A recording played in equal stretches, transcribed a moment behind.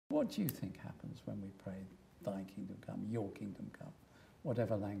What do you think happens when we pray, thy kingdom come, your kingdom come,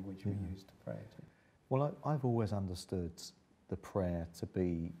 whatever language we use to pray it? Well, I've always understood the prayer to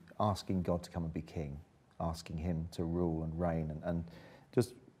be asking God to come and be king, asking him to rule and reign, and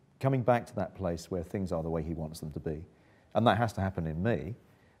just coming back to that place where things are the way he wants them to be. And that has to happen in me.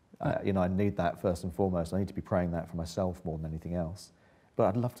 I need that first and foremost. I need to be praying that for myself more than anything else. But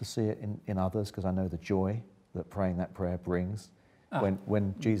I'd love to see it in others, because I know the joy that praying that prayer brings.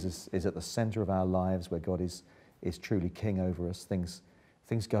 When Jesus is at the centre of our lives, where God is truly king over us, things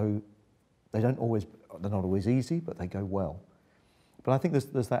go, they're not always easy, but they go well. But I think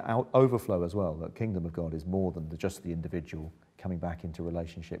there's that overflow as well. That kingdom of God is more than just the individual coming back into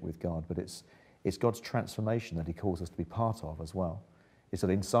relationship with God, but it's God's transformation that he calls us to be part of as well. It's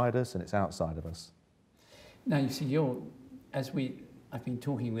inside us and it's outside of us. Now, you see, I've been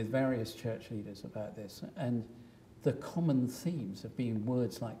talking with various church leaders about this, and the common themes have been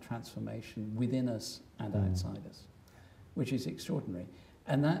words like transformation within us and outside us, which is extraordinary.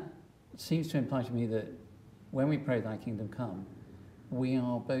 And that seems to imply to me that when we pray thy kingdom come, we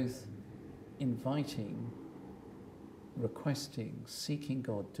are both inviting, requesting, seeking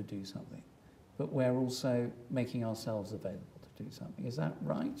God to do something, but we're also making ourselves available to do something. Is that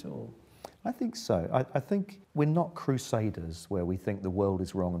right? Or I think so. I think we're not crusaders where we think the world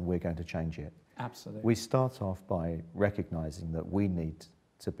is wrong and we're going to change it. Absolutely. We start off by recognising that we need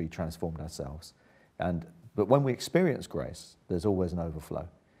to be transformed ourselves. But when we experience grace, there's always an overflow.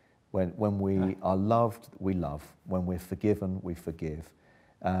 When we are loved, we love. When we're forgiven, we forgive.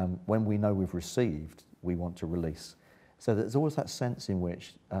 When we know we've received, we want to release. So there's always that sense in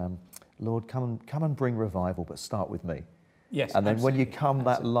which, Lord, come and bring revival, but start with me. Yes, and then when you come,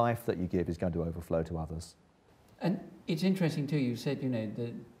 absolutely. that life that you give is going to overflow to others. And it's interesting too, you said,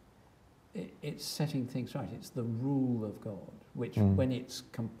 that it's setting things right. It's the rule of God, which when it's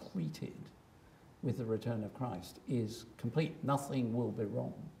completed with the return of Christ is complete. Nothing will be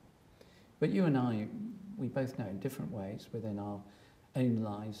wrong. But you and I, we both know in different ways within our own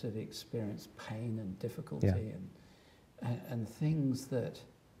lives have experienced pain and difficulty and things that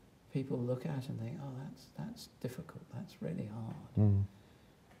people look at and think, oh, that's difficult, that's really hard.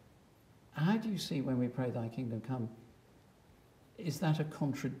 How do you see when we pray thy kingdom come, is that a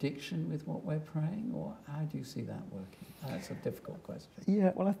contradiction with what we're praying, or how do you see that working? That's a difficult question.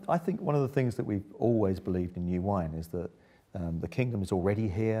 Yeah, well, I think one of the things that we've always believed in New Wine is that the kingdom is already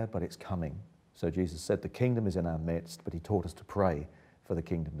here, but it's coming. So Jesus said the kingdom is in our midst, but he taught us to pray for the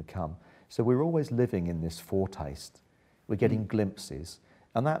kingdom to come. So we're always living in this foretaste. We're getting glimpses.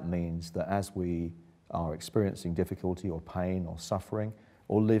 And that means that as we are experiencing difficulty or pain or suffering,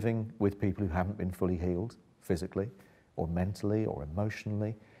 or living with people who haven't been fully healed physically or mentally or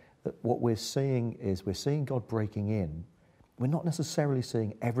emotionally, that what we're seeing is we're seeing God breaking in. We're not necessarily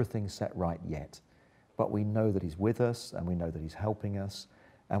seeing everything set right yet, but we know that he's with us and we know that he's helping us,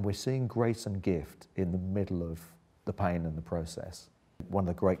 and we're seeing grace and gift in the middle of the pain and the process. One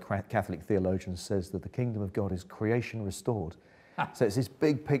of the great Catholic theologians says that the kingdom of God is creation restored. So it's this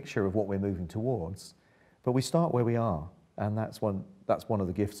big picture of what we're moving towards, but we start where we are, and that's one of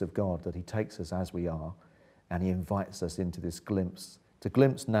the gifts of God, that he takes us as we are, and he invites us into this glimpse, to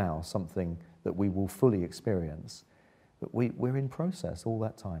glimpse now something that we will fully experience. But we're in process all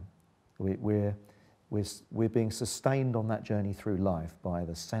that time. We're being sustained on that journey through life by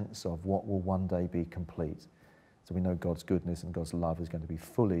the sense of what will one day be complete. So we know God's goodness and God's love is going to be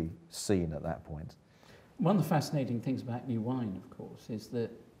fully seen at that point. One of the fascinating things about New Wine, of course, is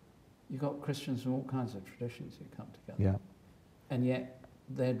that you've got Christians from all kinds of traditions who come together. Yeah. And yet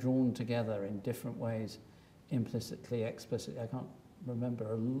they're drawn together in different ways, implicitly, explicitly. I can't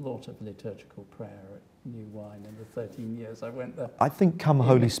remember a lot of liturgical prayer at New Wine in the 13 years I went there. I think Come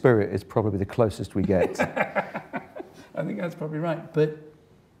Holy Spirit is probably the closest we get. I think that's probably right. But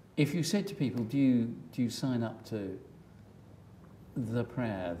if you said to people, do you sign up to the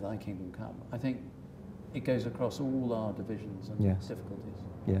prayer, thy kingdom come, I think it goes across all our divisions and difficulties.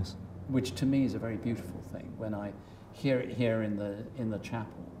 Yes. Which to me is a very beautiful thing when I hear it here in the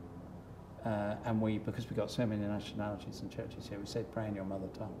chapel. And because we've got so many nationalities and churches here, we say pray in your mother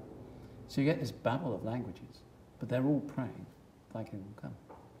tongue. So you get this babble of languages, but they're all praying, thy kingdom come.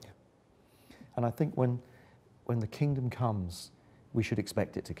 Yeah. And I think when the kingdom comes, we should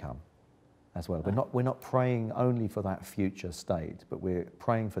expect it to come as well. We're not praying only for that future state, but we're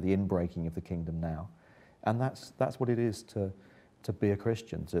praying for the inbreaking of the kingdom now. And that's what it is to be a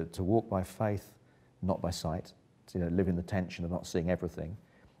Christian, to walk by faith, not by sight, to live in the tension of not seeing everything,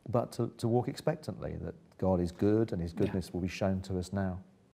 but to walk expectantly, that God is good and his goodness will be shown to us now.